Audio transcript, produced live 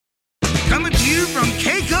Coming to you from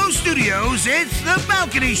Keiko Studios, it's The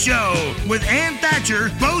Balcony Show with Ann Thatcher,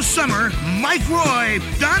 Bo Summer, Mike Roy,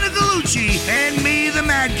 Donna Gallucci, and me, the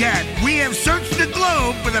Mad Cat. We have searched the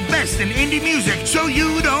globe for the best in indie music so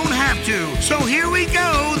you don't have to. So here we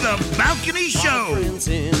go, The Balcony Show. Friends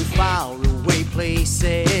in faraway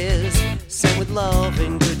places, sent with love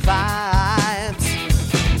and good vibes.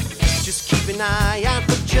 Just keep an eye out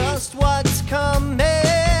for just what's coming.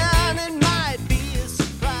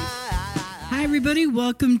 Hi, everybody.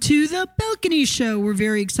 Welcome to The Balcony Show. We're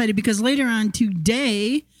very excited because later on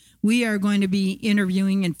today, we are going to be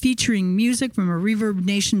interviewing and featuring music from a Reverb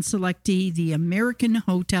Nation selectee, the American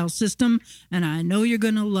Hotel System, and I know you're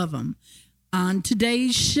going to love them. On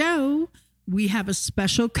today's show, we have a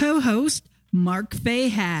special co-host, Mark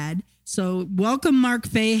Fahad. So welcome, Mark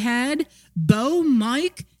Fahad. Bo,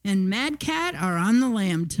 Mike, and Mad Cat are on the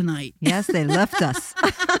lam tonight. Yes, they left us.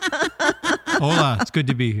 Hola, it's good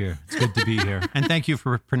to be here. It's good to be here. And thank you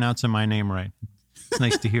for pronouncing my name right. It's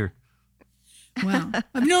nice to hear. Wow.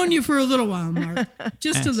 I've known you for a little while, Mark.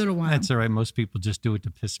 Just a little while. That's all right. Most people just do it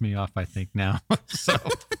to piss me off, I think, now. So.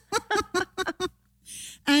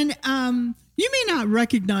 And you may not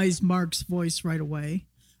recognize Mark's voice right away,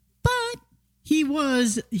 but he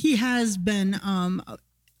has been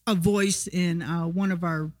a voice in one of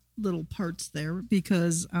our little parts there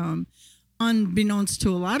because unbeknownst to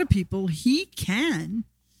a lot of people, he can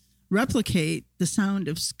replicate the sound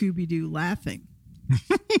of Scooby-Doo laughing.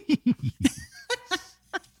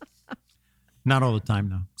 Not all the time,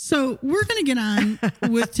 though. So we're going to get on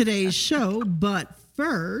with today's show, but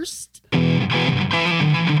first...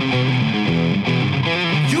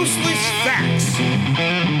 Useless facts.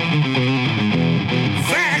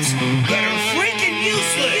 Facts that are freaking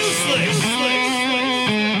useless.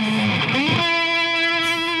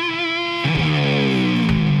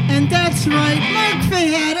 And that's right, Mark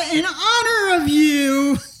Fahad, in honor of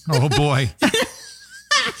you. Oh, boy.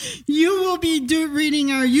 You will be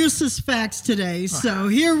reading our useless facts today, so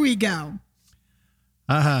here we go.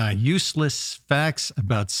 Useless facts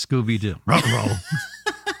about Scooby-Doo. Roll.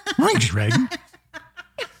 Thanks, Greg.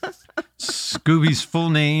 Scooby's full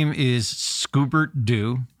name is Scoobert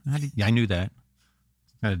Doo. I knew that.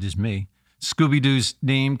 That is me. Scooby-Doo's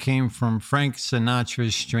name came from Frank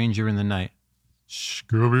Sinatra's Stranger in the Night.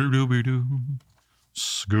 Scooby-Dooby-Doo.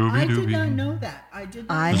 Scooby-Dooby. I did not know that.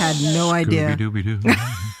 I had no idea. Scooby-Dooby-Doo.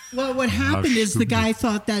 Well, what happened is the guy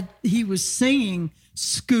thought that he was singing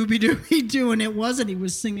Scooby-Dooby-Doo, and it wasn't. He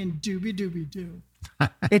was singing Dooby-Dooby-Doo.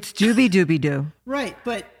 It's Dooby-Dooby-Doo. Right,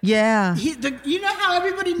 but yeah, you know how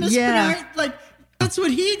everybody mispronounced? Like, that's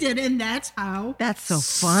what he did, and that's how... That's so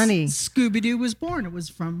funny. Scooby-Doo was born. It was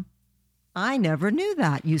from... I never knew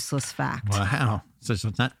that useless fact. Wow. So it's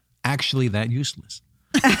not actually that useless.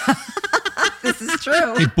 This is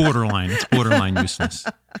true. It's borderline useless.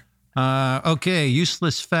 Okay,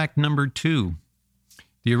 useless fact number 2.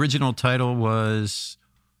 The original title was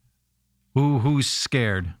Who's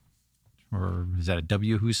Scared? Or is that a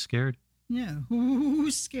W, Who's Scared? Yeah,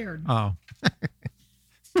 who's scared? Oh.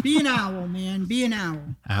 Be an owl, man. Be an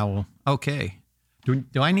owl. Owl. Okay. Do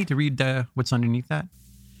I need to read what's underneath that?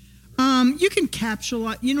 You can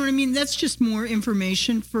capsule, you know what I mean? That's just more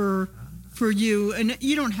information for you, and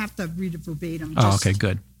you don't have to read it verbatim. Okay,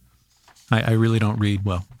 good. I really don't read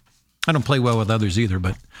well. I don't play well with others either,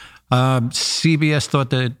 but CBS thought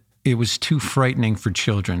that it was too frightening for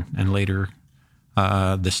children, and later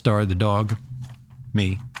the star of the dog,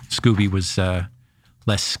 me, Scooby, was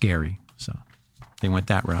less scary, so they went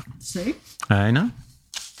that route. See? I know.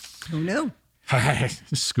 Who knew?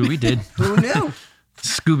 Scooby did. Who knew?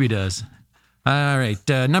 Scooby does. All right.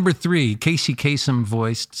 Number 3, Casey Kasem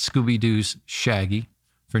voiced Scooby-Doo's Shaggy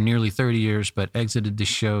for nearly 30 years, but exited the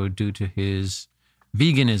show due to his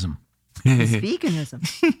veganism. His veganism.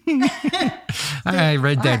 I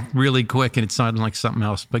read that really quick and it sounded like something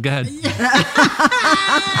else, but go ahead.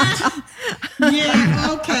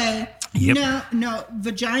 Yeah, okay. Yep. No.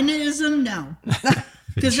 Vaginaism, no.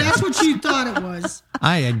 Because that's what you thought it was.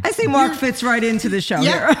 I see Mark fits right into the show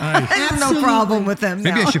here. I have no problem with him.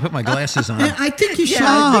 Maybe now. I should put my glasses on. I think you should.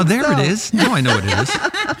 Oh, there it is. Now I know what it is.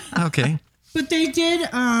 Okay. But they did,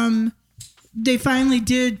 they finally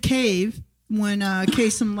did cave when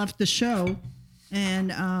Kasem left the show.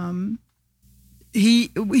 And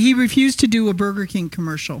he refused to do a Burger King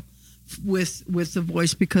commercial with the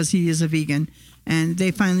voice because he is a vegan. And they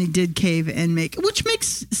finally did cave and which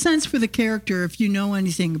makes sense for the character if you know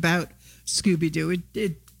anything about Scooby-Doo.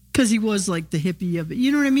 Because he was like the hippie of it.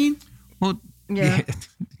 You know what I mean? Well, Yeah.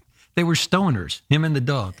 They were stoners, him and the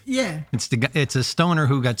dog. Yeah. It's a stoner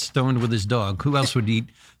who got stoned with his dog. Who else would eat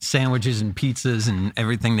sandwiches and pizzas and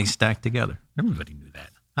everything they stacked together? Everybody knew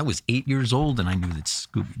that. I was 8 years old and I knew that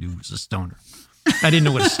Scooby-Doo was a stoner. I didn't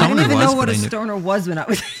know what a stoner was. I didn't even know what a stoner was when I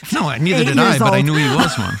was No, neither did I, but I knew he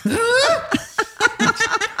was one.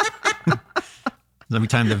 Every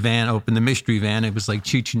time the van opened, the mystery van, it was like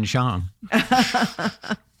Cheech and Chong.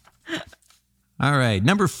 All right,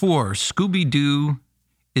 number 4, Scooby-Doo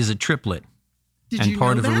is a triplet and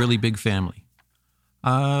part of a really big family.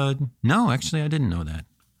 No, actually, I didn't know that.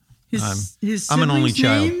 I'm an only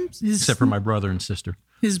child, except for my brother and sister.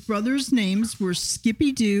 His brothers' names were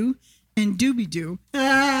Skippy-Doo and Dooby-Doo.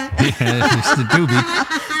 Yeah, it's the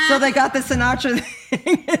Doobie. So they got the Sinatra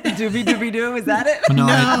thing. Dooby-Dooby-Doo, is that it? No,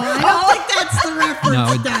 I don't think that's the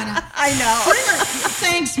reference, Donna. I know.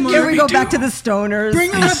 Thanks, Mark. Here we go back to the stoners.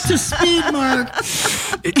 Bring her up to speed, Mark.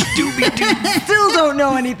 It's Doobie-Doo. Still don't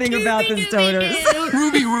know anything about the stoners.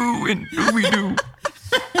 Ruby-Roo and Dooby-Doo.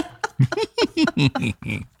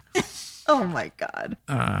 Oh, my God.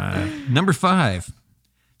 Number 5.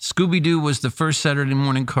 Scooby-Doo was the first Saturday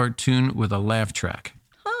morning cartoon with a laugh track.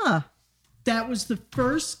 Huh. That was the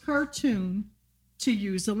first cartoon to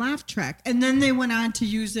use a laugh track. And then they went on to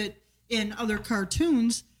use it in other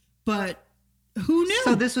cartoons, but who knew?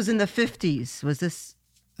 So this was in the 50s.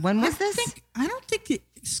 When was this? I don't think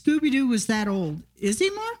Scooby-Doo was that old. Is he,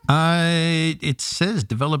 Mark? It says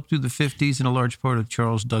developed through the 50s in a large part of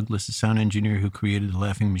Charles Douglas, the sound engineer who created the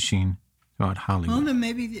laughing machine throughout Hollywood. Well, then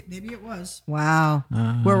maybe it was. Wow.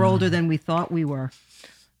 We're older than we thought we were.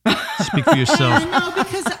 Speak for yourself. No,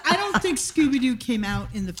 because I don't think Scooby-Doo came out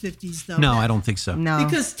in the 50s, though. No, I don't think so. No.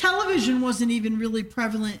 Because television wasn't even really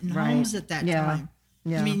prevalent in homes at that time.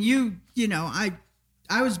 Yeah. I mean, you know,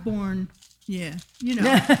 I was born, and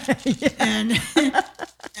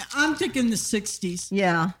I'm thinking the 60s.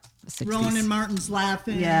 Yeah. The 60s. Rowan and Martin's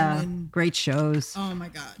laughing. Yeah. And, great shows. oh, my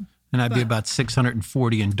God. And I'd be about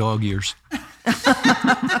 640 in dog years.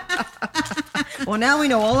 Well, now we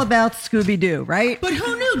know all about Scooby-Doo, right? But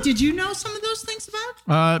who knew? Did you know some of those things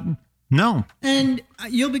about? No. And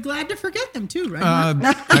you'll be glad to forget them too, right?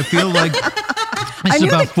 I feel like it's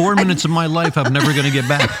about 4 minutes of my life I'm never going to get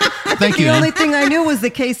back. Thank you. The only thing I knew was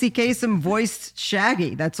that Casey Kasem voiced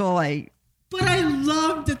Shaggy. That's all I... But I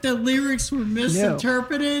love that the lyrics were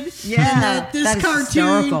misinterpreted. Yeah, and that this cartoon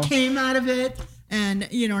hysterical. came out of it. And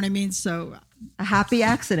you know what I mean? So... A happy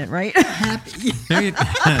accident, right? happy.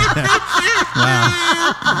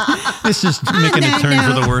 Wow. This is making it turn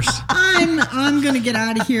for the worse. I'm going to get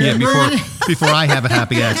out of here. Yeah, before I have a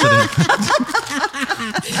happy accident.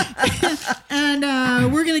 And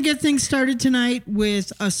we're going to get things started tonight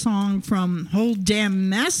with a song from Whole Damn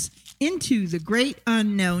Mess, Into the Great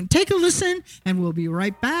Unknown. Take a listen, and we'll be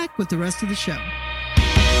right back with the rest of the show.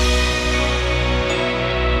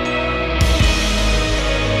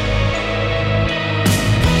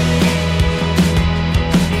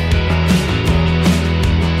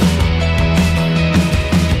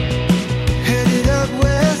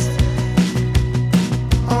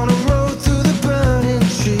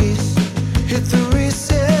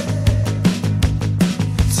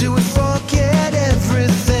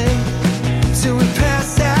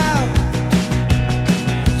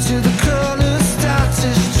 To the colors start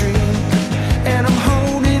to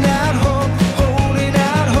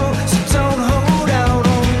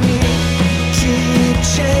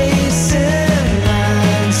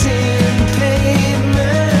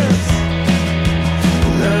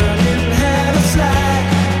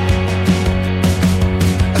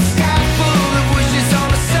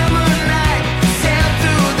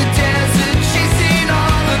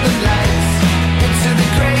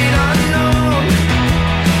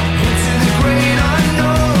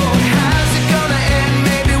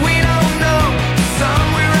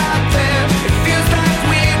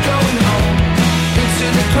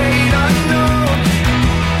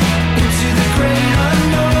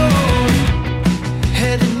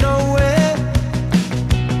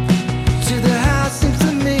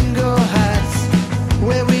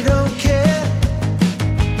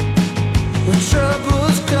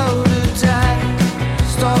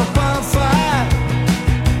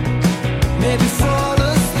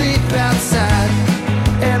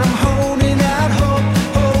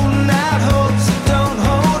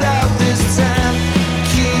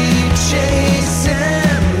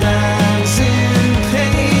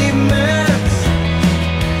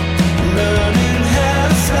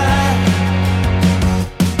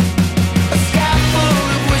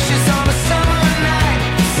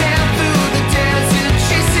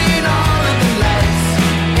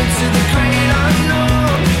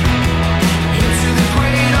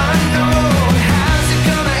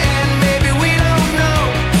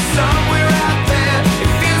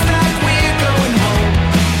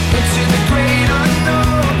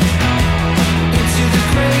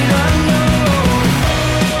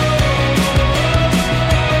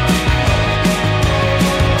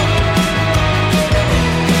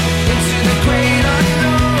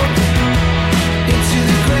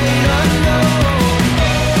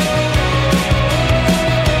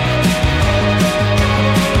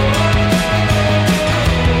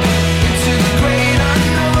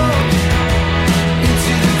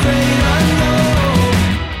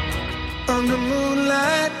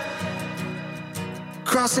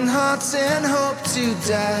crossing hearts and hope to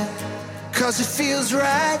die, 'cause it feels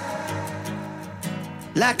right,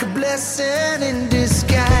 like a blessing in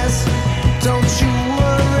disguise. Don't you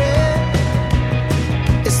worry,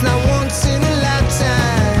 it's not once in a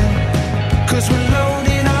lifetime, 'cause we're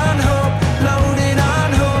loading on hope, loading on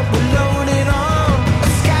hope, we're loading on a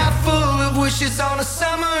sky full of wishes on a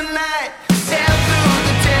summer night. Sail through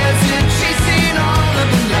the desert, chasing all of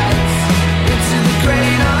the lights, into the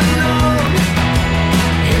great unknown,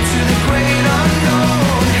 into the great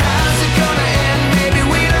unknown. How's it gonna end? Maybe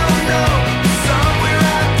we don't know. Somewhere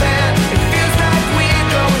out there, it feels like we're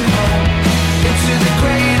going home, into the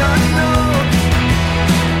great unknown,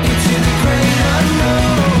 into the great unknown.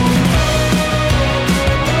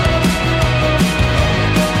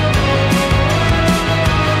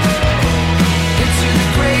 Into the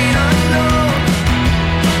great unknown,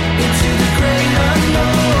 into the great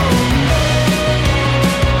unknown.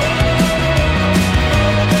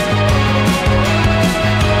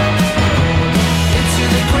 Into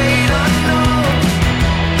the great unknown,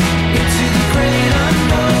 into the great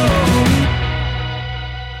unknown.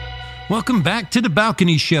 Welcome back to the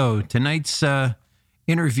Balcony Show. Tonight's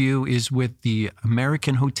interview is with the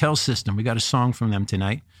American Hotel System. We got a song from them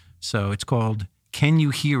tonight. So it's called Can You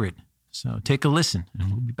Hear It? So take a listen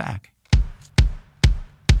and we'll be back.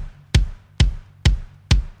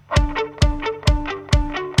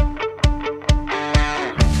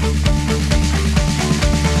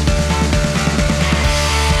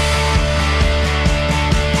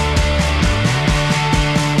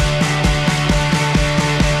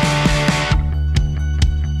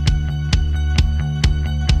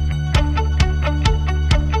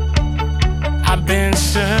 I've been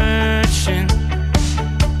searching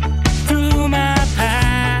through my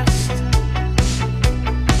past,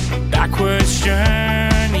 backwards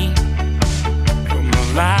journey from the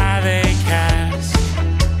lie they cast.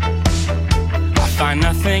 I find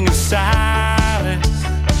nothing of solace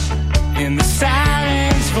in the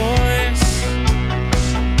silence voice,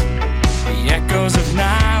 the echoes of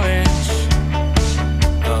knowledge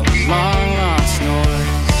of a long lost noise.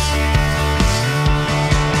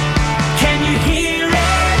 Can you hear it?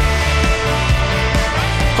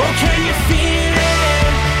 Or can you feel it?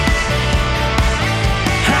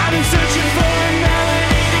 I've been searching for a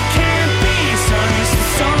melody that can't be sung. It's the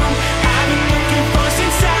song I've been looking for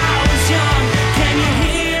since I was young. Can you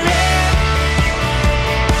hear it?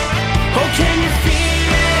 Or can you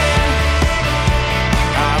feel it?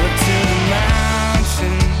 I look to the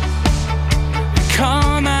mountains, they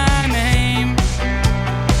call my name.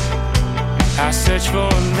 I search for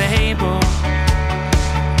a label,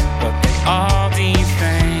 but they all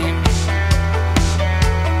defame.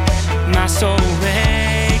 My soul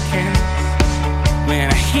awakens when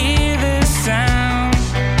I hear the sound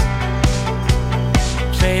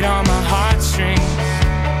played on my heartstrings.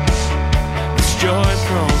 This joy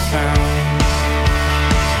profound.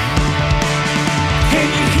 Can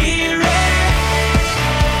you hear it?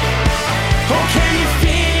 Or can you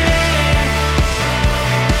feel it?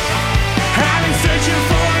 I've been searching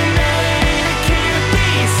for a melody that can't be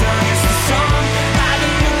sung. It's the song I've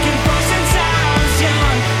been looking for since I was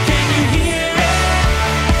young. Can you hear it?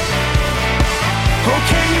 Or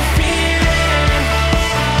can you feel it?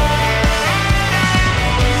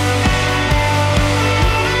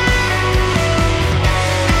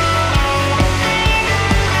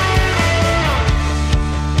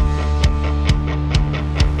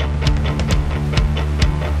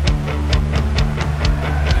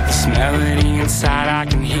 This melody inside, I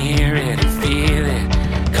can hear it and feel it,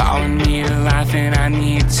 calling me to life, and I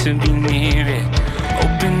need to be near it.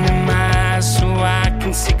 Opening my eyes so I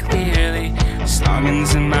can see clearly. This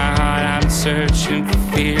longing's in my heart, I'm searching for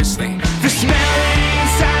fiercely. This melody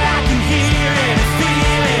inside, I can hear it and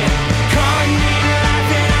feel it, calling me to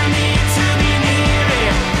life, and I need to be near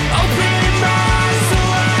it. Opening my eyes so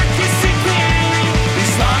I can see clearly.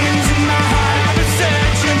 These longings in my heart, I've been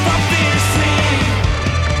searching for fiercely.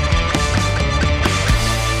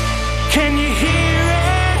 Can you hear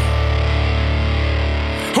it?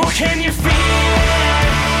 Or can you feel it?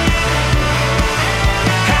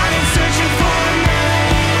 I've been searching for a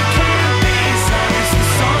melody that can't be sung. It's the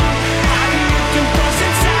song I've been looking for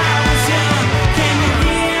since I was young. Can you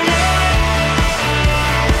hear it?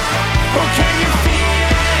 Or can you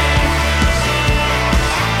feel it?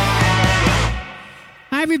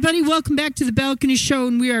 Hi, everybody. Welcome back to the Balcony Show.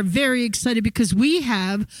 And we are very excited because we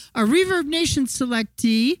have a Reverb Nation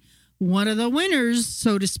selectee, one of the winners,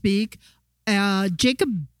 so to speak,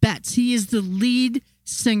 Jacob Betts. He is the lead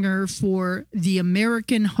singer for the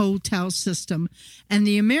American Hotel System. And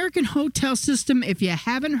the American Hotel System, if you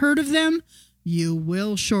haven't heard of them, You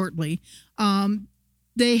will shortly.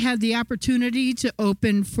 They had the opportunity to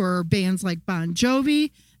open for bands like Bon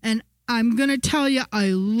Jovi, and I'm going to tell you, I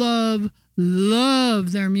love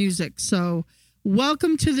their music. So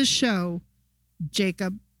welcome to the show,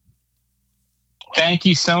 Jacob. Thank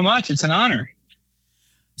you so much. It's an honor.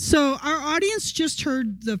 So our audience just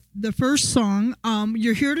heard the first song.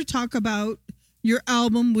 You're here to talk about your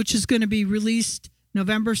album, which is going to be released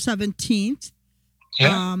November 17th.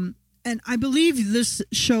 Yeah. And I believe this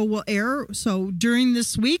show will air. So during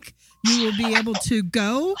this week, you will be able to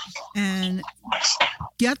go and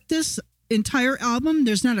get this entire album.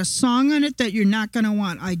 There's not a song on it that you're not going to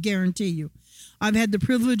want. I guarantee you. I've had the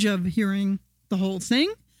privilege of hearing the whole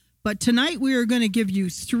thing. But tonight we are going to give you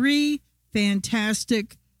 3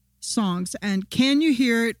 fantastic songs. And Can You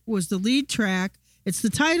Hear It was the lead track. It's the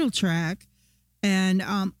title track. And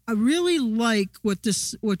I really like what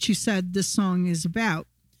you said this song is about.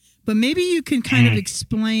 But maybe you can kind of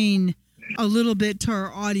explain a little bit to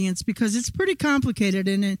our audience, because it's pretty complicated.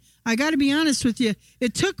 And I got to be honest with you,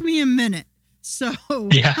 it took me a minute. So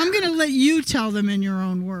yeah. I'm going to let you tell them in your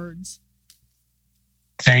own words.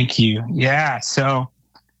 Thank you. Yeah. So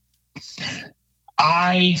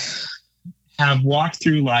I have walked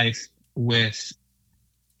through life with,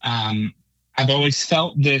 I've always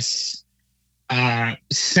felt this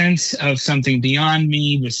sense of something beyond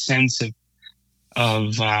me, this sense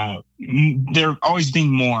of there always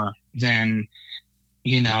being more than,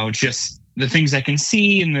 just the things I can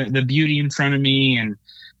see and the beauty in front of me. And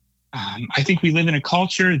I think we live in a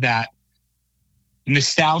culture that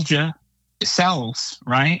nostalgia sells,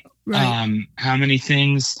 right? How many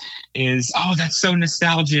things is, oh, that's so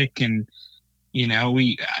nostalgic. And,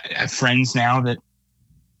 we have friends now that,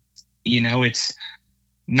 it's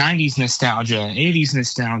 90s nostalgia, 80s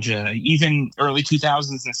nostalgia, even early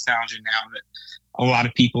 2000s nostalgia now, that a lot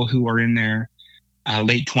of people who are in their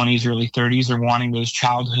late 20s, early 30s are wanting those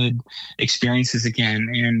childhood experiences again.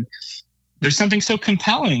 And there's something so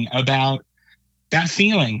compelling about that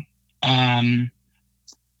feeling. And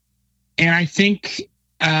I think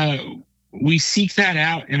we seek that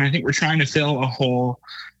out, and I think we're trying to fill a hole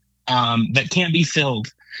that can't be filled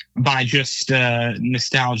by just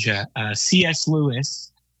nostalgia. C.S.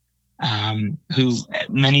 Lewis, who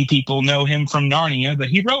many people know him from Narnia, but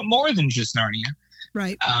he wrote more than just Narnia.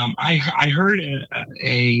 Right. I heard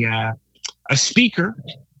a speaker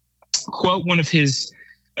quote one of his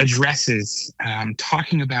addresses,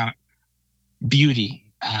 talking about beauty,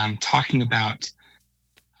 talking about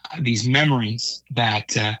these memories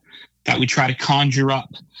that we try to conjure up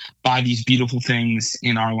by these beautiful things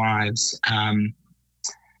in our lives.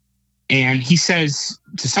 And he says,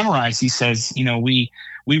 to summarize, he says, we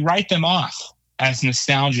write them off as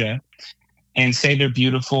nostalgia and say they're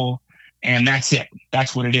beautiful, and that's it.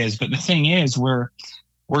 That's what it is. But the thing is, we're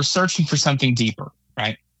searching for something deeper,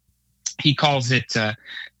 right? He calls it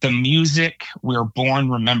the music we're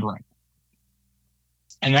born remembering.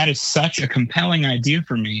 And that is such a compelling idea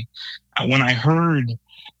for me. When I heard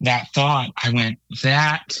that thought, I went,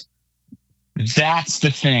 that's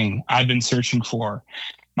the thing I've been searching for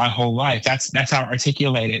my whole life. That's how I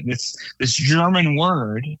articulate it. This German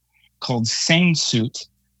word called Sehnsucht,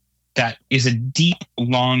 that is a deep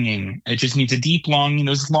longing. It just means a deep longing,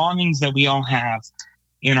 those longings that we all have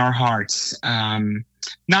in our hearts.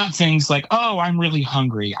 Not things like, oh, I'm really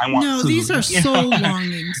hungry, I want food. No, these are soul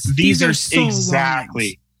longings. These are soul exactly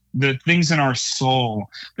longings. The things in our soul,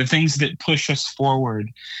 the things that push us forward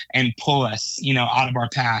and pull us, out of our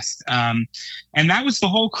past. And that was the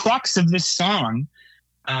whole crux of this song,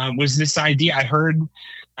 was this idea. I heard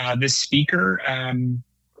this speaker when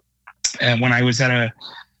I was I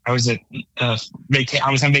was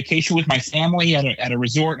on vacation with my family at a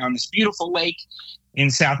resort on this beautiful lake in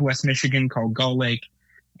Southwest Michigan called Gull Lake.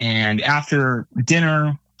 And after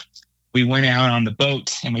dinner, we went out on the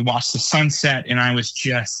boat and we watched the sunset, and I was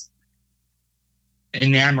just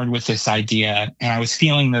enamored with this idea. And I was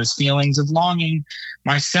feeling those feelings of longing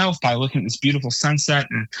myself by looking at this beautiful sunset.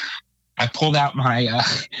 And I pulled out my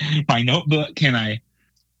my notebook, and I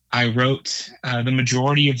wrote the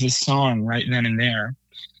majority of this song right then and there,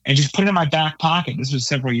 and just put it in my back pocket. This was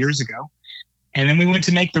several years ago. And then we went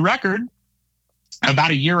to make the record.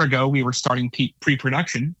 About a year ago, we were starting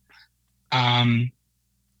pre-production. And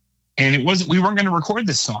we weren't going to record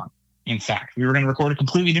this song. In fact, we were going to record a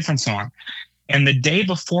completely different song. And the day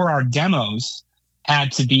before our demos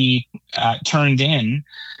had to be turned in,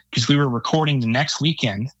 because we were recording the next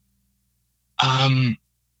weekend,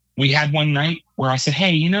 we had one night where I said,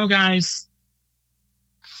 hey, guys,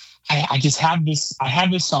 I just have this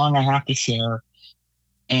song I have to share.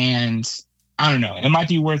 And I don't know. It might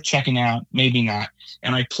be worth checking out, maybe not.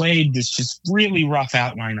 And I played this just really rough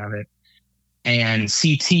outline of it. And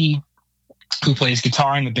CT, who plays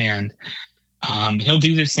guitar in the band, he'll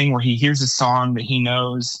do this thing where he hears a song that he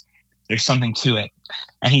knows there's something to it.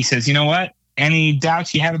 And he says, you know what? Any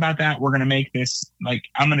doubts you have about that, we're going to make this, like,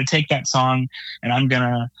 I'm going to take that song and I'm going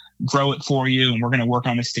to grow it for you, and we're going to work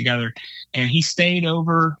on this together. And he stayed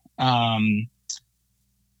over at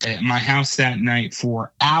my house that night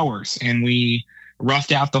for hours, and we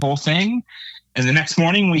roughed out the whole thing. And the next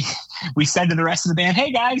morning we said to the rest of the band,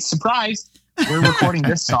 hey guys, surprise, we're recording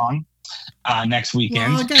this song next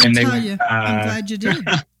weekend. Well, I gotta tell you, I'm glad you did.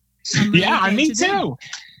 Yeah, me too.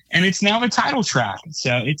 And it's now the title track,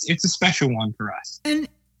 so it's a special one for us. And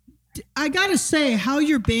I gotta say, how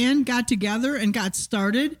your band got together and got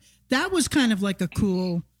started, that was kind of like a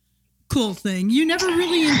cool thing. You never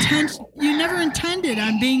intended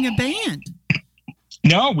on being a band.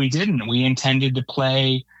 No, we didn't. We intended to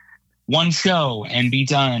play one show and be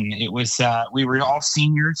done. It was we were all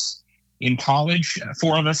seniors in college.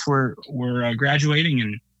 4 of us were graduating,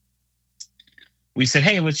 and we said,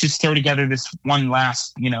 hey, let's just throw together this one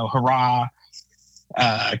last, hurrah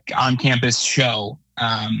on campus show,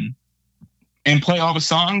 and play all the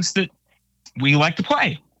songs that we like to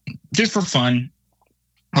play just for fun.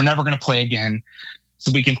 We're never going to play again.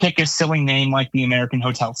 So we can pick a silly name like the American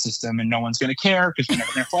Hotel System, and no one's going to care because we're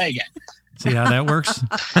never going to play again. See how that works?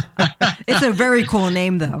 It's a very cool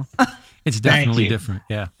name, though. It's definitely different.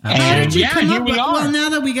 Yeah. How did you come up with, well, now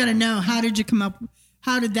that we got to know, how did you come up?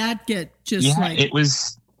 How did that get it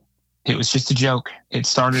was just a joke. It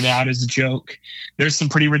started out as a joke. There's some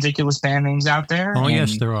pretty ridiculous band names out there. Oh,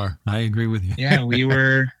 yes, there are. I agree with you. Yeah, we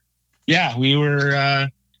were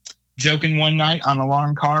joking one night on a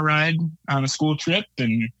long car ride on a school trip,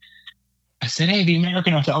 and I said, hey, the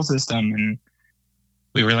American Hotel System, and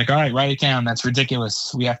we were like, all right, write it down. That's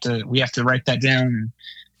ridiculous. We have to write that down. And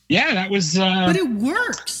yeah, that was but it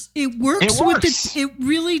works. It works with it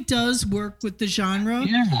really does work with the genre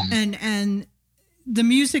and the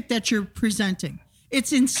music that you're presenting.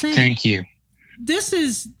 It's insane. Thank you. This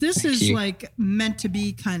is like meant to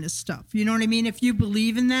be kind of stuff. You know what I mean? If you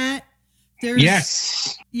believe in that,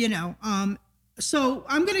 there's so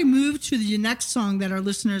I'm going to move to the next song that our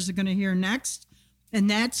listeners are going to hear next, and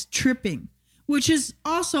that's Tripping, which is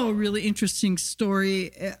also a really interesting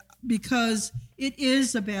story because it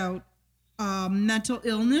is about mental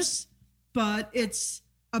illness, but it's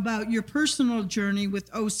about your personal journey with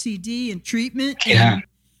OCD and treatment. Yeah.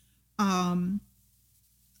 And,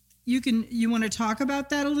 you want to talk about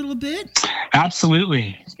that a little bit?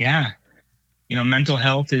 Absolutely. Yeah. Mental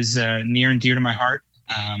health is near and dear to my heart.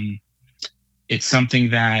 It's something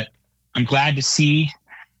that I'm glad to see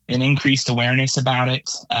an increased awareness about it,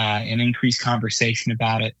 an increased conversation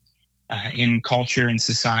about it in culture and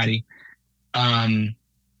society. I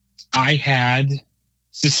had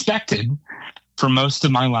suspected for most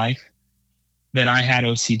of my life that I had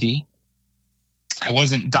OCD. I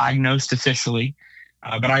wasn't diagnosed officially,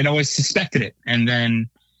 but I'd always suspected it. And then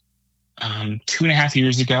 2.5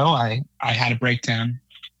 years ago, I had a breakdown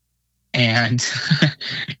and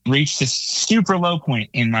reached this super low point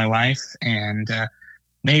in my life and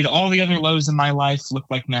made all the other lows in my life look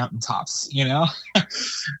like mountaintops,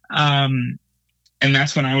 and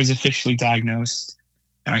that's when I was officially diagnosed,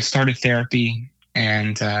 and I started therapy.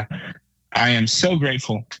 And I am so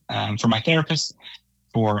grateful for my therapist,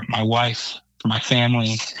 for my wife, for my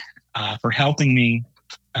family, for helping me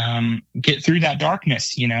get through that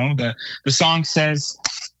darkness. The song says,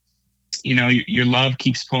 your love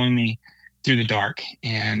keeps pulling me through the dark.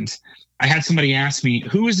 And I had somebody ask me,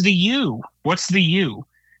 who is the you? What's the you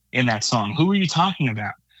in that song? Who are you talking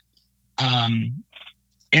about? And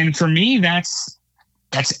for me, that's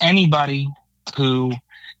anybody who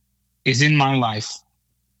is in my life,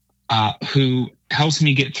 who helps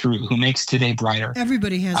me get through, who makes today brighter.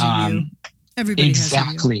 Everybody has a you. Everybody has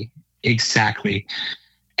a you. Exactly.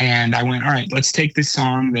 And I went, all right, let's take this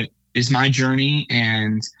song that is my journey,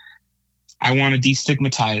 and I want to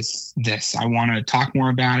destigmatize this. I want to talk more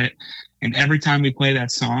about it. And every time we play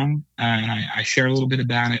that song, and I share a little bit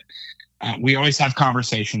about it, we always have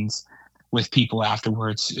conversations with people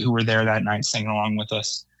afterwards who were there that night singing along with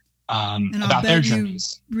us about their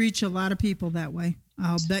journeys. You reach a lot of people that way.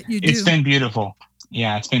 I'll bet you do. It's been beautiful.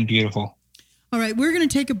 Yeah, it's been beautiful. All right, we're going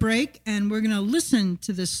to take a break, and we're going to listen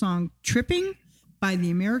to this song, Tripping, by the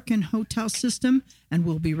American Hotel System, and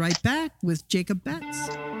we'll be right back with Jacob Betts.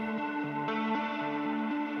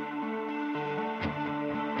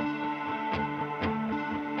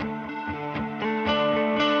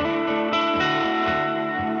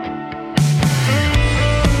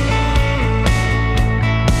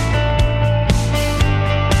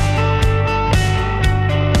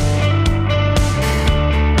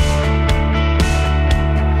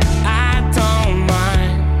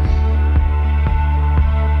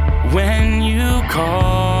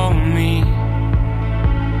 call me,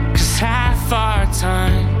 'cause half our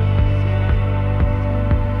time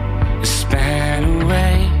is spent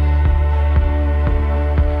away.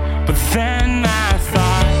 But then my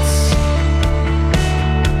thoughts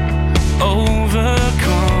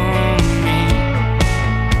overcome me.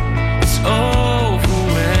 It's overwhelming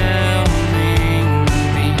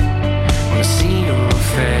me when I see your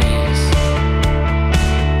face.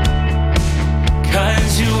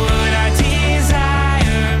 'Cause you would I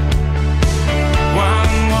desire while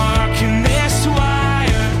I'm walking this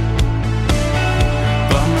wire.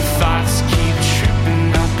 But my thoughts keep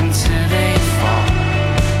tripping up until they fall.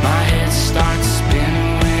 My head starts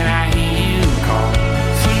spinning when I hear you call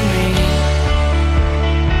for me.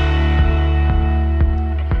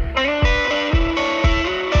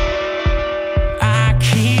 I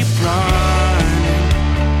keep running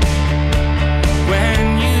when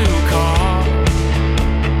you call.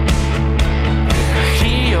 I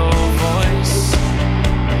hear your voice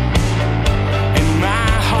and my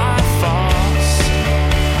heart falls.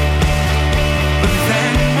 But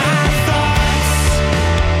then my thoughts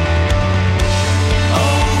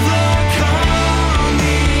overcome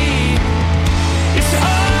me. It's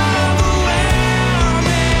overwhelming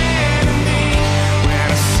me when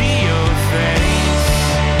I see your face.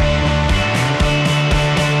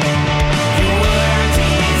 You were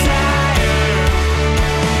desire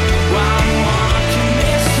while I'm walking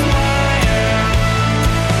this wire.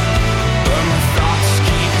 But my thoughts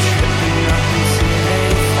keep tripping up until they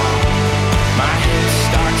fall. My head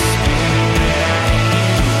starts spinning when I hear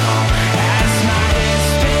you call. As my head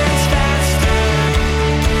spins faster,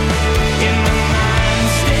 in my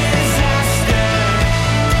mind's disaster.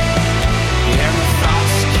 Yeah, my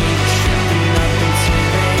thoughts keep tripping up until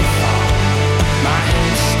they fall. My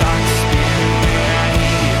head starts spinning when I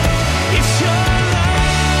hear you. It's your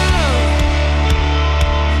love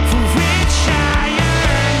for which I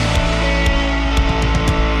yearn,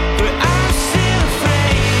 but I'm still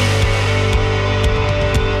afraid.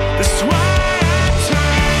 That's why I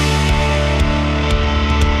turn.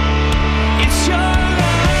 It's your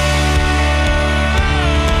love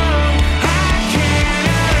I can't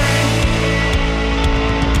earn.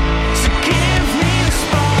 So give me the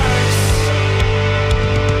sparks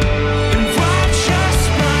and watch us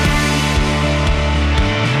burn.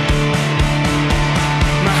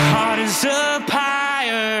 My heart is a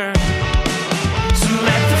pyre, so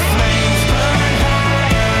let the flames burn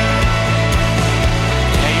higher.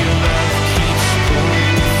 Yeah, your love keeps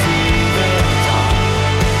pulling me through the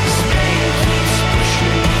dark. This pain keeps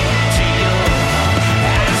pushing me to your heart.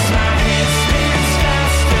 As my head spins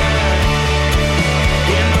faster,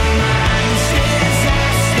 in my mind's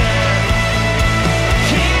disaster.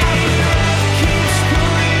 Yeah, your love keeps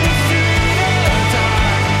pulling me through the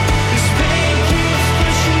dark. This pain keeps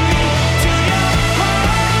pushing me to your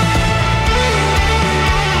heart.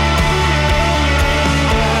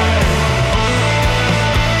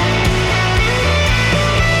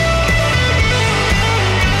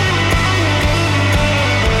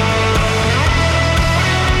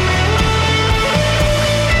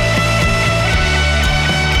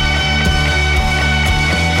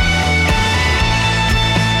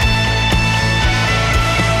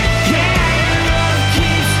 Yeah, your love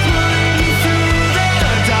keeps pulling me through the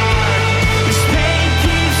dark. This pain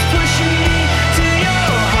keeps pushing me to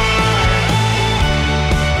your heart.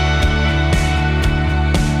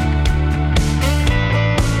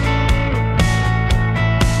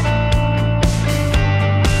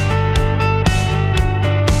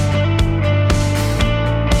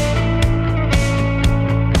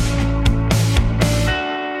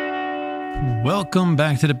 Welcome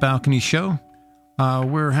back to the Balcony Show.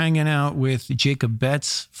 We're hanging out with Jacob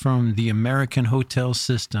Betts from the American Hotel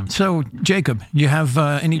System. So, Jacob, you have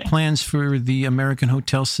any plans for the American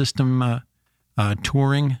Hotel System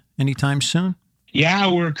touring anytime soon? Yeah,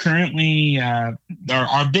 we're currently our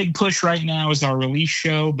big push right now is our release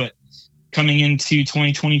show, but coming into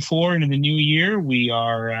 2024 into the new year,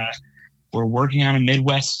 we're working on a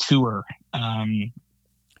Midwest tour, and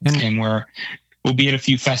we'll be at a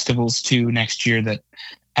few festivals too next year that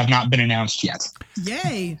have not been announced yet.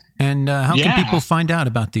 Yay! And how can people find out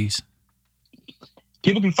about these?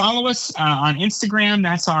 People can follow us on Instagram.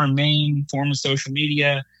 That's our main form of social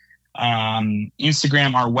media.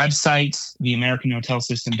 Instagram, our website,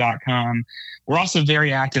 theamericanhotelsystem.com. We're also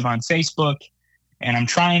very active on Facebook, and I'm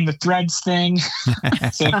trying the Threads thing.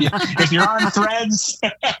 So if you're on Threads,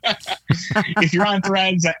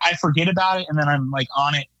 I forget about it, and then I'm like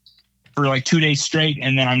on it for like 2 days straight,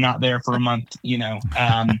 and then I'm not there for a month,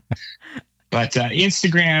 But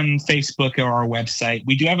Instagram, Facebook, or our website.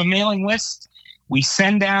 We do have a mailing list. we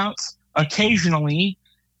send out occasionally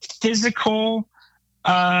physical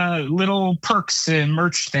little perks and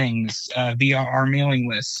merch things via our mailing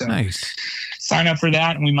list. So nice. Sign up for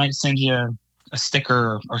that, and we might send you a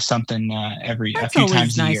sticker or something a few times a year. That's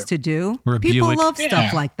always nice to do. Or a People Buick. love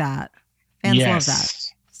stuff like that. Fans love that.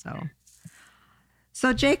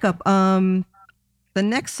 So Jacob, the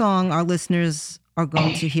next song our listeners are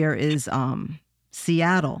going to hear is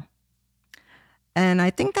Seattle. And I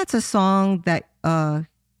think that's a song that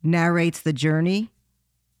narrates the journey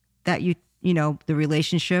that you know, the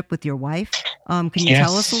relationship with your wife. Can you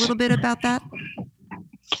tell us a little bit about that?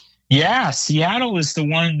 Yeah, Seattle is the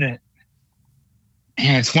one that,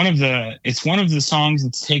 and it's one of the songs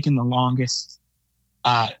that's taken the longest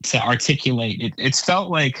to articulate. It's felt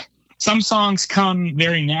like some songs come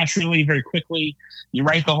very naturally, very quickly. You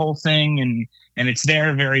write the whole thing and it's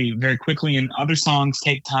there very, very quickly. And other songs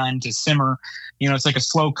take time to simmer. You know, it's like a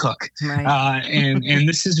slow cook. Right. And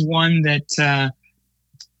this is one that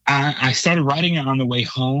I started writing it on the way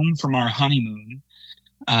home from our honeymoon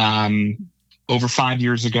over 5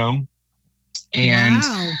 years ago. And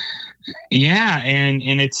wow. Yeah,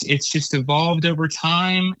 and it's just evolved over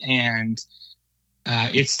time, and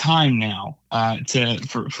it's time now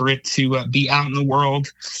for it to be out in the world.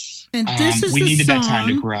 And this is we the needed song that time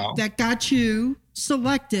to grow. That got you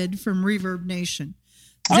selected from Reverb Nation.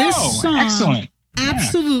 This song excellent!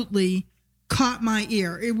 Absolutely caught my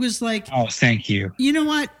ear. It was like, oh, thank you. You know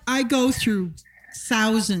what? I go through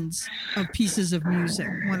thousands of pieces of music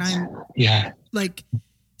when I'm like,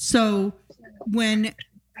 so when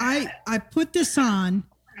I put this on,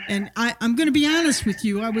 and I'm going to be honest with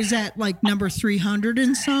you, I was at like number 300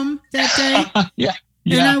 and some that day. Yeah.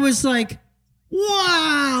 And I was like,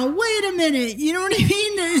 wow, wait a minute. You know what I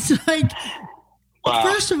mean? It's like,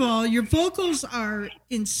 first of all, your vocals are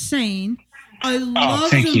insane. I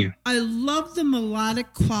love I love the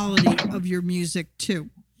melodic quality of your music too.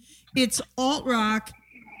 It's alt rock,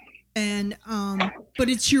 and but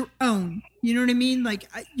it's your own. You know what I mean? Like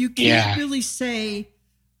you can't really say.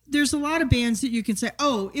 There's a lot of bands that you can say,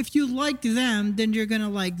 oh, if you like them, then you're gonna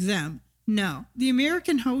like them. No, the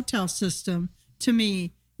American Hotel System, to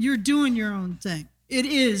me, you're doing your own thing. It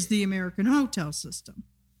is the American Hotel System.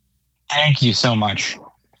 Thank you so much.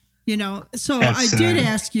 You know, so I did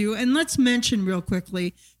ask you, and let's mention real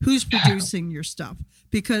quickly who's producing your stuff,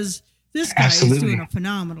 because this guy is doing a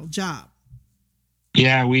phenomenal job.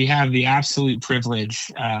 Yeah, we have the absolute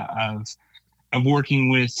privilege of working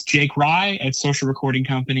with Jake Rye at Social Recording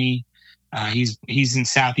Company. He's in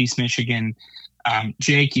Southeast Michigan.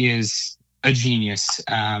 Jake is a genius.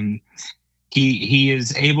 He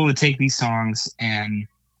is able to take these songs and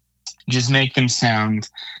just make them sound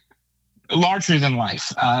larger than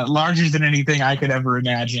life, larger than anything I could ever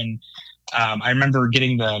imagine. I remember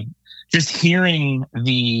just hearing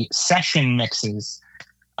the session mixes,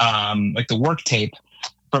 like the work tape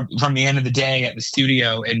from the end of the day at the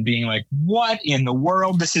studio, and being like, what in the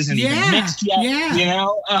world? This isn't even mixed yet, you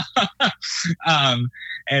know?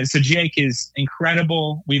 And so Jake is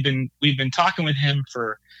incredible. We've been talking with him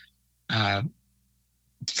for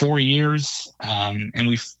 4 years. And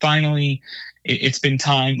we finally, it's been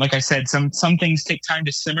time. Like I said, some things take time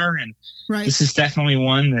to simmer, and this is definitely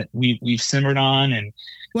one that we've simmered on. And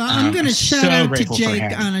I'm going to shout out to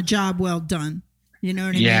Jake on a job well done. You know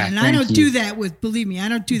what I mean? And I don't do that with, believe me, I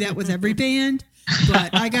don't do that with every band,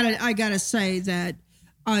 but I gotta say that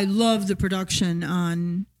I love the production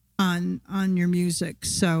on your music.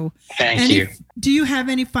 So thank you. Do you have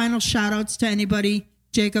any final shout outs to anybody,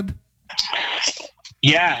 Jacob?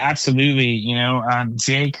 Yeah, absolutely. You know,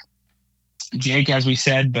 Jake, as we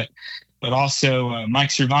said, but also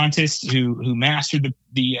Mike Cervantes, who mastered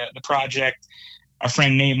the project, our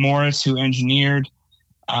friend Nate Morris, who engineered,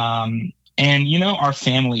 and you know, our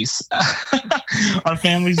families. Our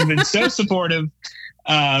families have been so supportive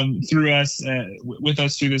through us, with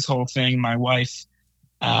us through this whole thing. My wife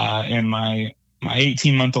and my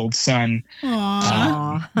 18-month-old son.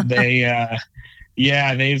 They've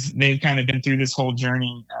kind of been through this whole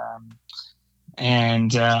journey.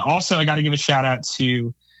 And also, I got to give a shout out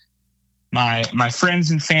to my friends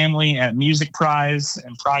and family at Music Prize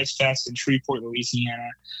and Prize Fest in Shreveport, Louisiana.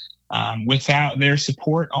 Without their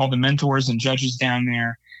support, all the mentors and judges down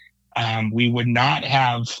there, we would not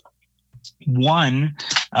have won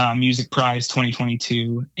Music Prize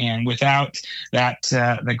 2022. And without that,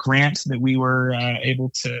 the grant that we were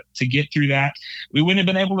able to get through that, we wouldn't have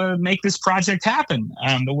been able to make this project happen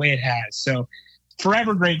the way it has. So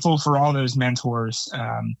forever grateful for all those mentors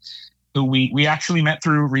who we actually met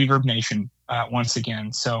through Reverb Nation once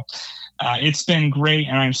again. So it's been great,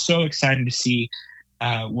 and I'm so excited to see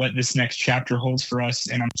what this next chapter holds for us.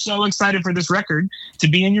 And I'm so excited for this record to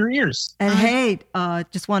be in your ears. And hey,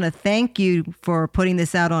 just want to thank you for putting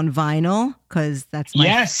this out on vinyl, because that's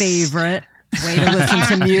my favorite way to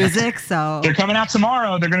listen to music. So they're coming out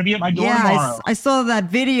tomorrow. They're going to be at my door tomorrow. I saw that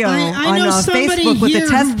video I know on Facebook with the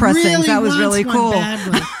test pressings. Really that was really cool. All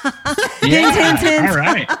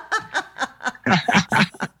right.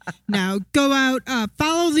 Now go out,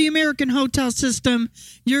 follow the American Hotel System.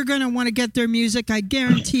 You're going to want to get their music. I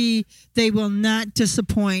guarantee they will not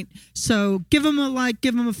disappoint. So give them a like,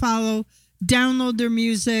 give them a follow, download their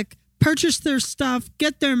music, purchase their stuff,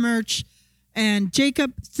 get their merch. And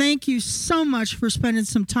Jacob, thank you so much for spending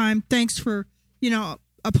some time. Thanks for,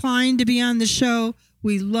 applying to be on the show.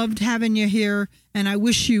 We loved having you here, and I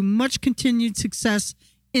wish you much continued success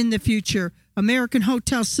in the future. American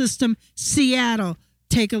Hotel System, Seattle.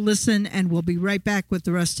 Take a listen, and we'll be right back with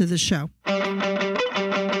the rest of the show.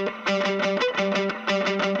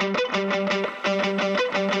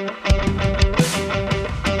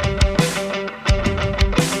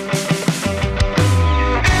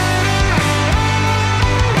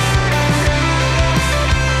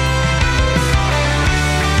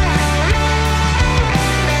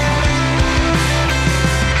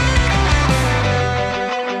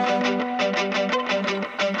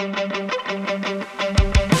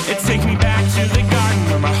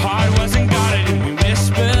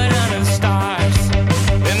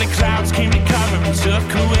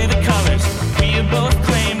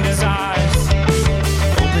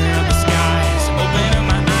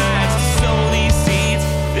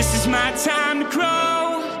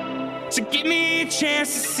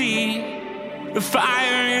 The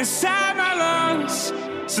fire inside my lungs,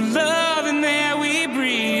 so love in there we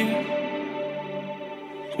breathe.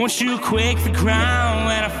 Won't you quake the ground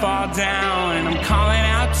when I fall down, and I'm calling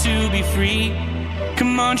out to be free.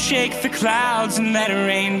 Come on, shake the clouds and let it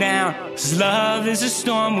rain down, 'cause love is a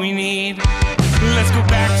storm we need. Let's go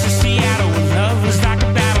back to Seattle where love was like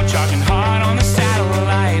a battle, charging hard on the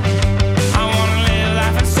satellite. I wanna live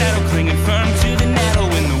life unsettled, clinging firm to the nettle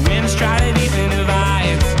when the winds try to deepen divides.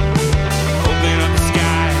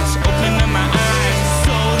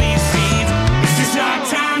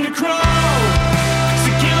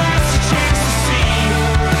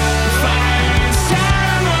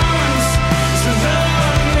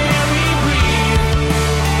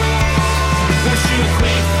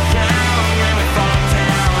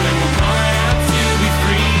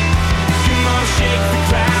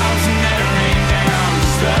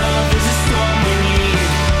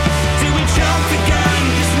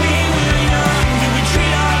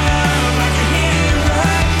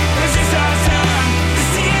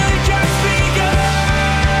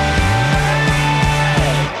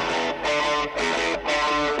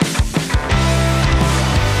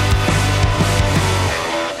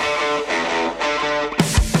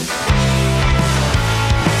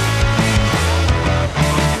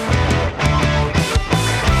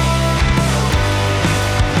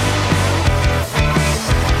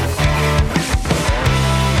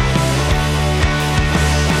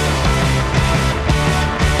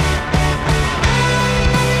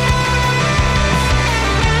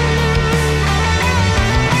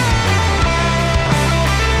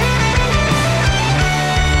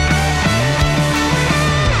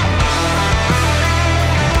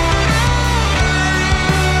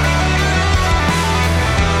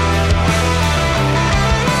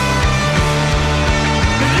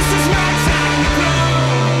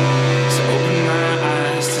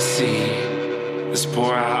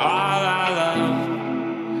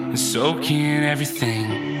 Everything,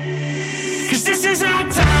 'cause this is our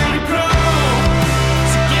time to grow,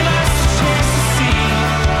 so give us a chance to see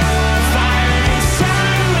the fire inside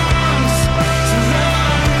our lungs, so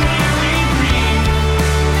love in there we breathe.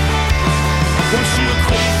 Won't you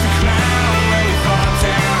quake the ground when we fall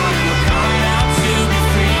down, and we're calling out to be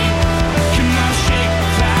free. Come on, shake the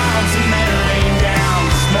clouds and let it rain down.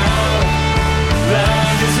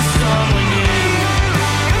 Love is a storm we need.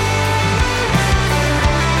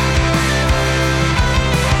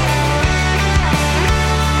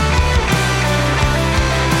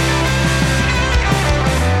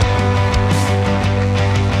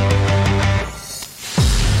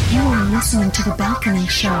 Listening to The Balcony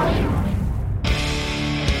Show. And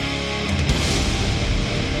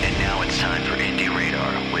now it's time for Indie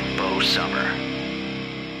Radar with Bo Summer.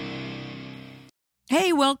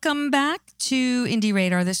 Hey, welcome back to Indie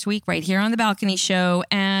Radar this week, right here on The Balcony Show.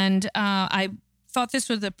 And I thought this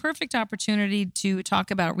was the perfect opportunity to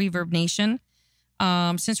talk about Reverb Nation.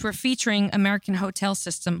 Since we're featuring American Hotel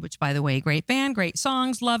System, which, by the way, great band, great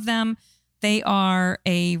songs, love them. They are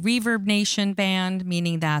a Reverb Nation band,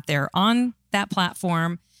 meaning that they're on that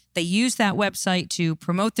platform. They use that website to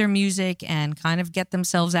promote their music and kind of get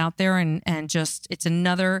themselves out there, and just it's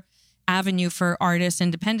another avenue for artists,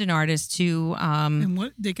 independent artists to and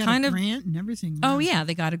what they got kind a of grant and everything. Oh yeah,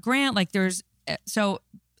 they got a grant. Like there's so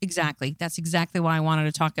exactly that's exactly why I wanted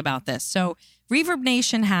to talk about this. So Reverb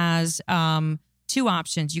Nation has two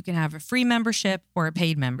options. You can have a free membership or a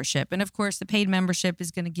paid membership, and of course, the paid membership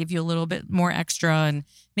is going to give you a little bit more extra and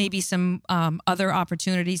maybe some other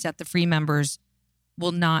opportunities that the free members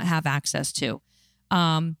will not have access to.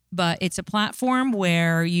 But it's a platform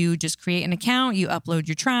where you just create an account, you upload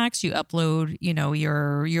your tracks, you upload,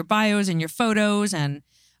 your bios and your photos. And,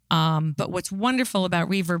 but what's wonderful about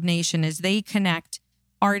Reverb Nation is they connect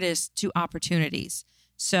artists to opportunities.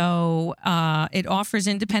 So, it offers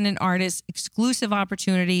independent artists exclusive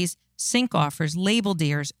opportunities, sync offers, label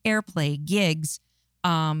deals, airplay, gigs,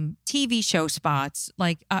 TV show spots,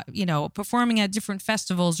 like, performing at different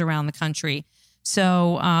festivals around the country.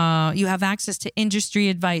 So you have access to industry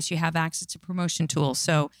advice. You have access to promotion tools.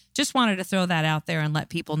 So just wanted to throw that out there and let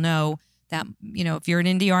people know that, if you're an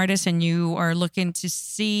indie artist and you are looking to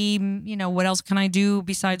see, what else can I do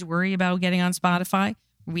besides worry about getting on Spotify,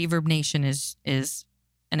 Reverb Nation is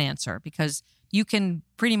an answer, because you can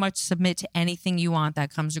pretty much submit to anything you want that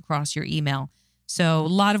comes across your email. So a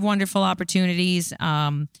lot of wonderful opportunities.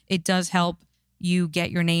 It does help you get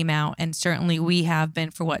your name out. And certainly we have been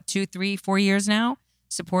for 2, 3, 4 years now,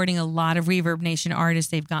 supporting a lot of Reverb Nation artists.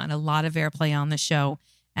 They've gotten a lot of airplay on the show.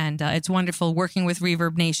 And it's wonderful working with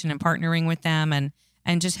Reverb Nation and partnering with them and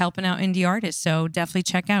just helping out indie artists. So definitely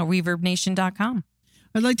check out reverbnation.com.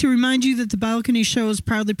 I'd like to remind you that The Balcony Show is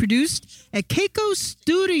proudly produced at Keiko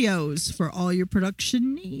Studios for all your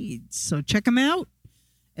production needs. So check them out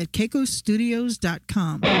at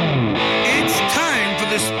keikostudios.com. It's time for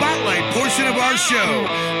the spotlight portion of our show,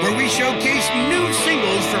 where we showcase new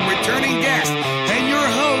singles from returning guests. And your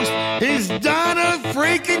host is Donna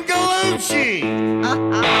freaking Gallucci.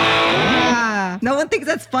 No one thinks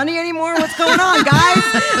that's funny anymore? What's going on, guys?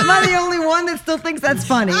 Am I the only one that still thinks that's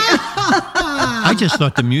funny? I just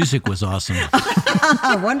thought the music was awesome.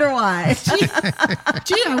 I wonder why.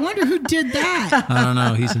 Gee, I wonder who did that. I don't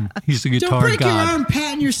know. He's the guitar Don't break god. your arm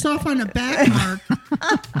patting yourself on the back, Mark.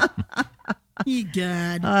 You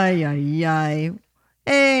God. Ay, ay, ay.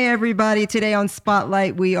 Hey, everybody. Today on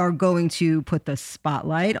Spotlight, we are going to put the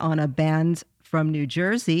spotlight on a band from New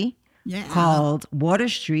Jersey called Water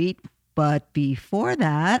Street. But before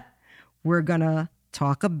that, we're going to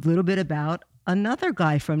talk a little bit about another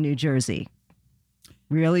guy from New Jersey.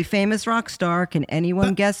 Really famous rock star. Can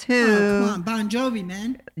anyone guess who? Oh, come on, Bon Jovi,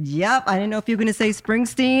 man. Yep. I didn't know if you were going to say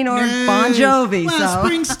Springsteen or Bon Jovi. Well,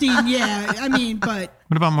 Springsteen, yeah. I mean, but...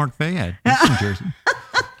 What about Mark Fayette? He's from Jersey.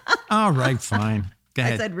 All right, fine. Go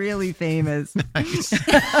ahead. I said really famous. Nice.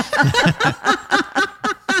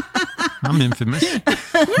 I'm infamous.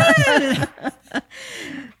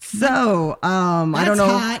 So, I don't know.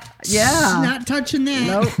 Hot. Yeah. Not touching that.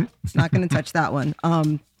 Nope. Not going to touch that one.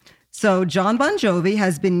 So John Bon Jovi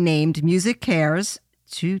has been named Music Cares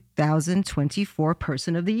 2024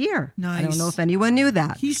 Person of the Year. Nice. I don't know if anyone knew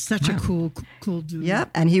that. He's such a cool dude.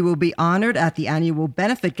 Yep. And he will be honored at the annual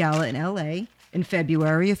benefit gala in LA in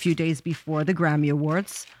February, a few days before the Grammy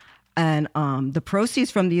Awards. And the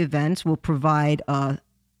proceeds from the event will provide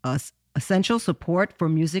essential support for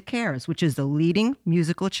Music Cares, which is the leading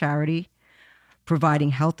musical charity providing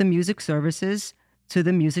health and music services to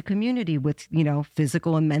the music community with,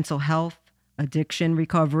 physical and mental health, addiction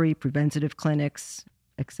recovery, preventative clinics,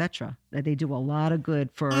 etc. They do a lot of good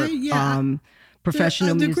for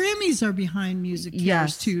professional the music. Grammys are behind Music Cares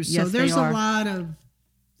Yes, too. So yes, there's they are.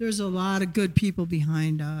 There's a lot of good people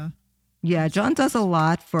behind. Yeah, John does a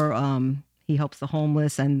lot for. He helps the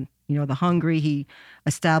homeless and the hungry. He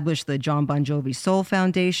established the John Bon Jovi Soul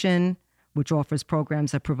Foundation, which offers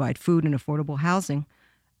programs that provide food and affordable housing,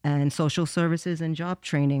 and social services and job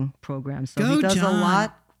training programs. So he does John. a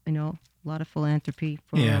lot. A lot of philanthropy.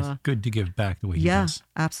 For, it's good to give back the way he does.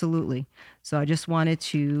 Absolutely. So I just wanted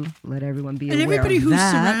to let everyone be and aware everybody of who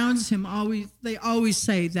that. surrounds him always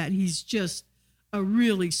say that he's just a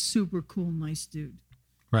really super cool, nice dude.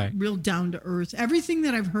 Right. Real down to earth. Everything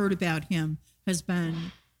that I've heard about him has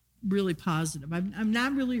been really positive. I've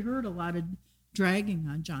not really heard a lot of dragging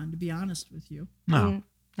on John, to be honest with you. No.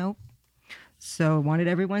 Nope. So I wanted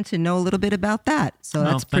everyone to know a little bit about that. So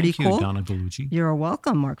Well, that's pretty thank you, cool. Donna Gallucci. You're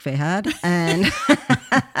welcome, Mark Fayad. And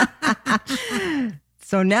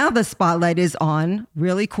so now the spotlight is on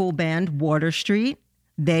really cool band Water Street.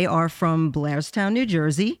 They are from Blairstown, New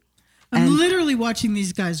Jersey. I'm literally watching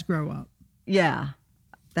these guys grow up. Yeah.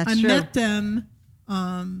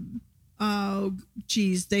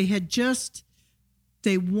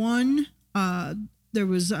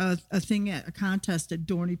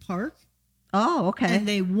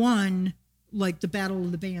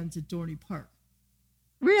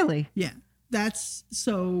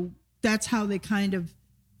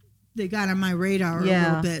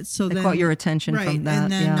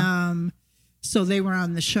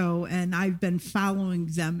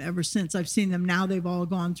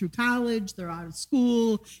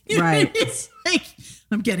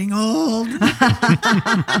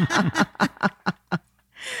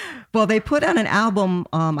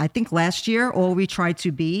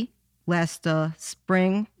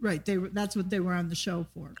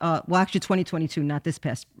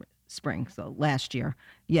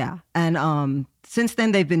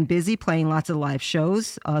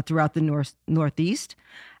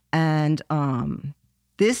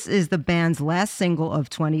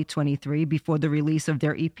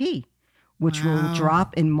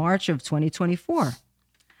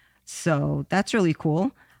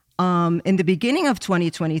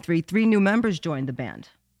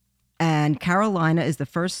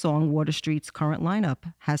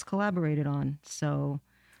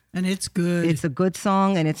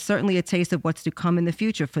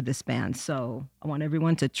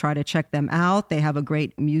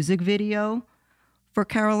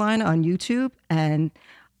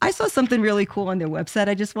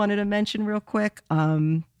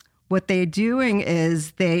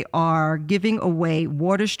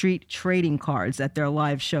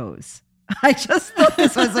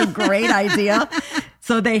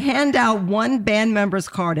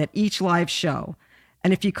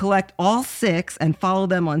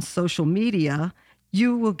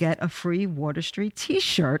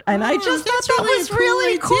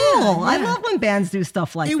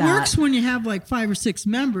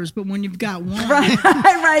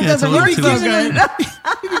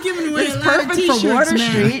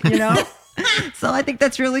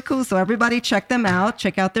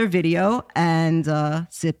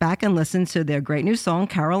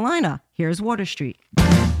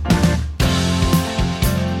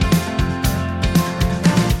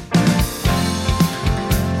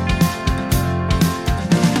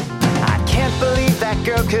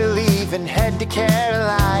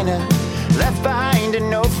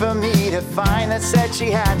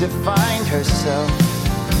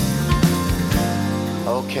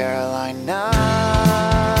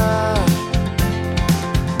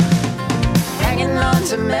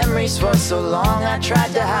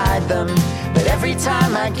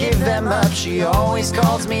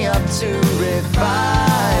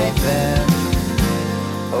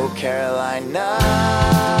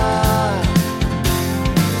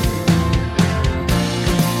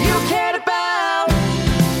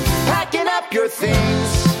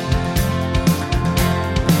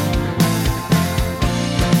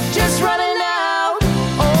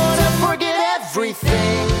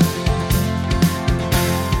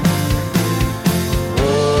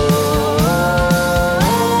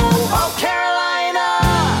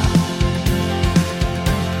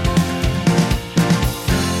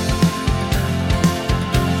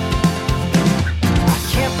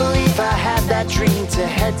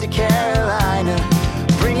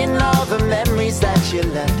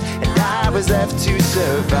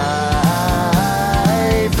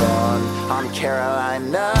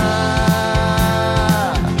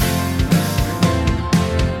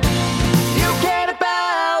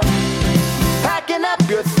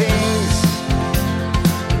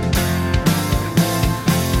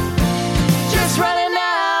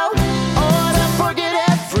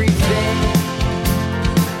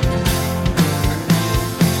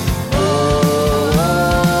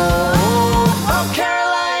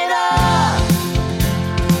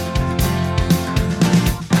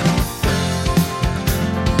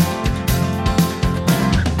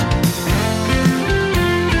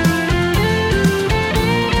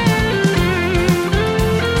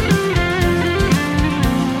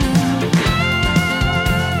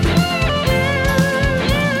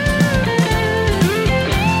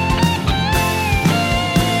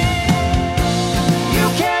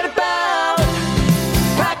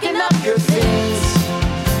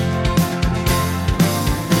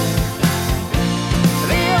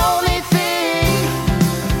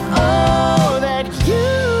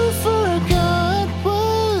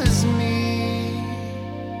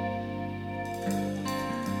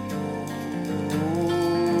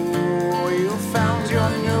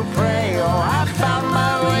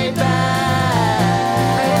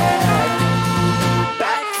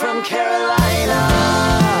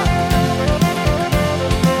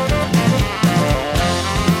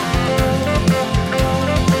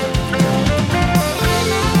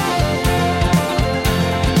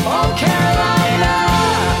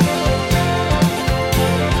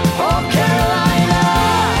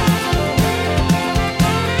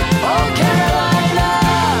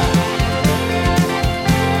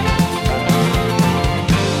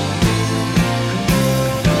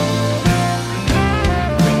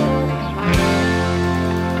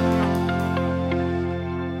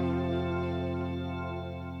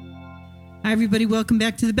 Hi, everybody. Welcome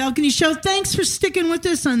back to the Balcony Show. Thanks for sticking with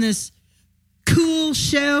us on this cool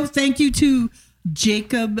show. Thank you to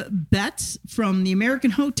Jacob Betts from the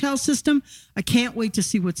American Hotel System. I can't wait to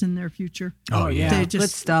see what's in their future. Oh, yeah. Good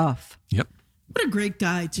stuff. Yep. What a great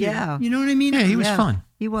guy, too. Yeah. You know what I mean? Yeah, he was fun.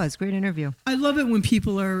 He was. Great interview. I love it when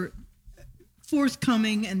people are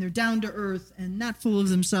forthcoming and they're down to earth and not full of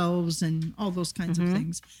themselves and all those kinds of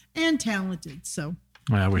things, and talented. So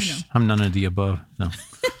I wish I'm none of the above. No.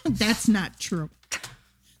 That's not true.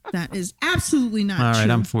 That is absolutely not All true. right,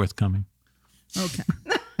 I'm forthcoming. Okay.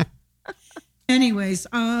 Anyways,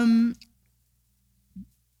 I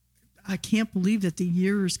can't believe that the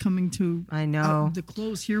year is coming to the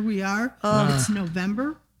close. Here we are. It's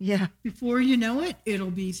November. Yeah. Before you know it, it'll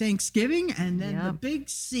be Thanksgiving and then the big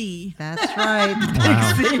C. That's right.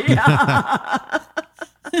 Wow.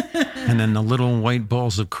 And then the little white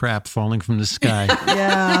balls of crap falling from the sky.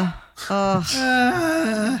 Yeah.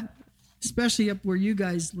 Especially up where you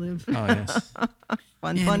guys live. Oh, yes.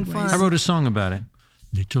 Fun. I wrote a song about it.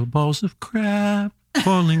 Little balls of crap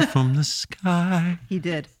falling from the sky. He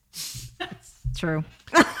did. True.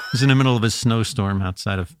 It was in the middle of a snowstorm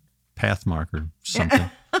outside of Pathmark or something.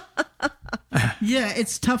 Yeah,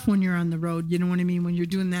 it's tough when you're on the road. You know what I mean? When you're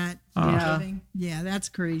doing that. Yeah, that's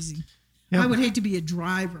crazy. Yep. I would hate to be a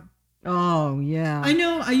driver. Oh, yeah. I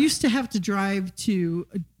know. I used to have to drive to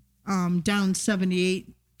down 78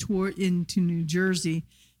 into New Jersey,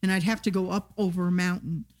 and I'd have to go up over a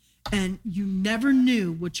mountain. And you never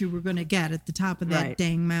knew what you were going to get at the top of that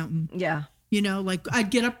dang mountain. Yeah. You know, like I'd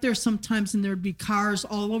get up there sometimes and there'd be cars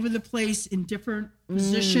all over the place in different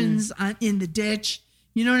positions in the ditch.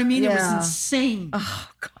 You know what I mean? Yeah. It was insane. Oh,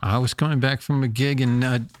 God. I was coming back from a gig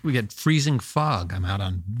and we had freezing fog. I'm out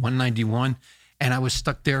on 191 and I was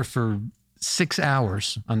stuck there for 6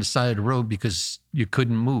 hours on the side of the road because you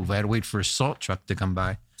couldn't move. I had to wait for a salt truck to come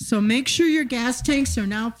by. So make sure your gas tanks are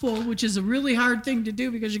now full, which is a really hard thing to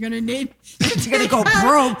do because you're going to need You're going to go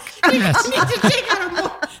broke. Yes. You need to take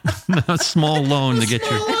out a small loan to get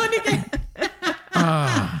your...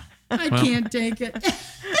 I can't take it.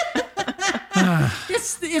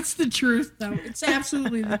 It's the truth, though. It's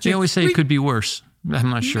absolutely the truth. They always say it could be worse. I'm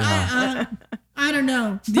not sure how. I don't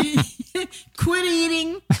know. Quit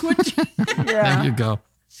eating. There you go.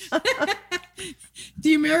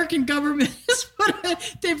 The American government is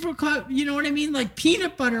they've you know what I mean, like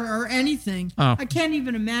peanut butter or anything. Oh. I can't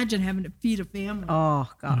even imagine having to feed a family. Oh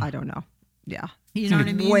God, I don't know. Yeah, you know what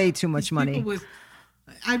I mean. Way too much money.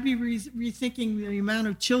 I'd be rethinking the amount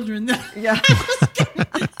of children that. Yeah,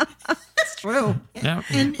 it's true. Yeah.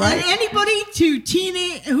 And anybody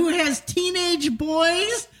who has teenage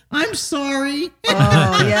boys, I'm sorry.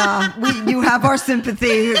 Oh yeah, you have our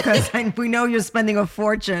sympathy because we know you're spending a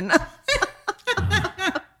fortune.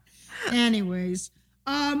 Anyways,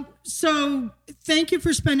 so thank you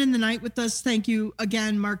for spending the night with us. Thank you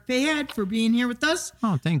again, Mark Fayad, for being here with us.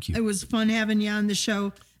 Oh, thank you. It was fun having you on the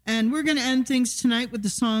show. And we're going to end things tonight with the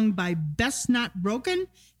song by Best Not Broken.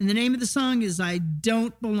 And the name of the song is I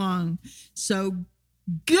Don't Belong. So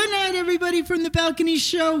good night, everybody, from the Balcony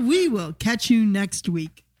Show. We will catch you next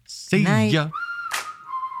week. See ya.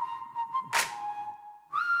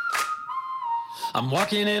 I'm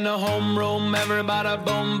walking in a homeroom, everybody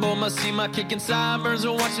boom boom. I see my kicking sideburns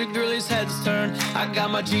and watch the girlies' heads turn. I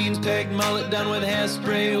got my jeans pegged, mullet done with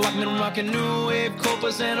hairspray, walking and rocking new wave,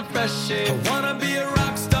 copas and a fresh shave. I wanna be a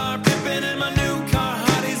rock star, pimping in my new car,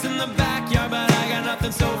 hotties in the backyard, but I got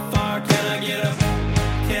nothing so far. Can I get up?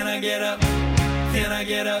 Can I get up? Can I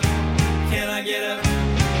get up? Can I get up?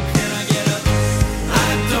 Can I get up?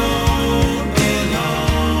 I don't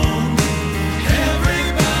belong.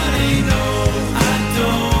 Everybody knows.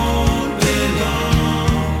 Don't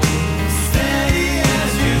belong. Steady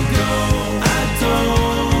as you go. I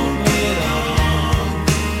don't belong.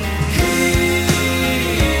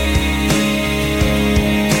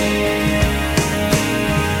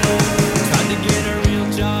 Tried to get a real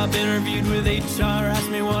job, interviewed with HR, asked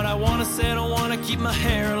me what I want to say. I don't want to keep my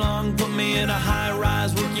hair long. Put me in a high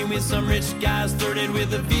rise, working with some rich guys. Flirted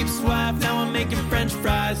with a Veep swipe, now I'm making French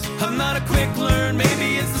fries. I'm not a quick learn,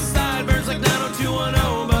 maybe it's the sideburns like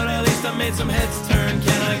 90210, but at least I made some heads turn.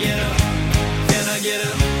 Can I get up? Can I get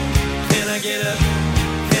up? Can I get up?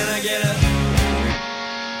 Can I get up?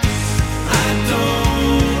 I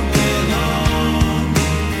don't belong.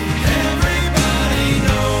 Everybody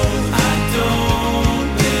knows I don't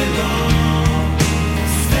belong.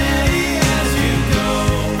 Steady as you go.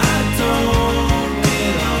 I don't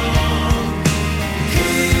belong.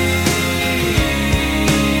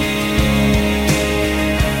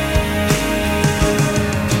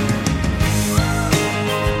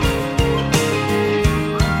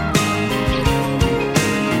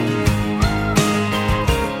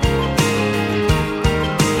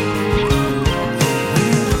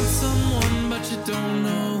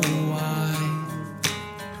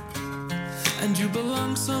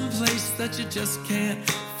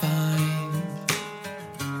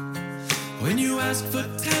 When you ask for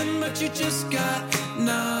 10 but you just got 9.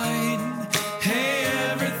 Hey,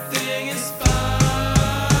 everything is fine.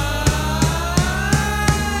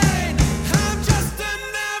 I'm just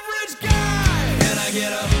an average guy. Can I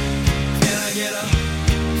get up? Can I get up?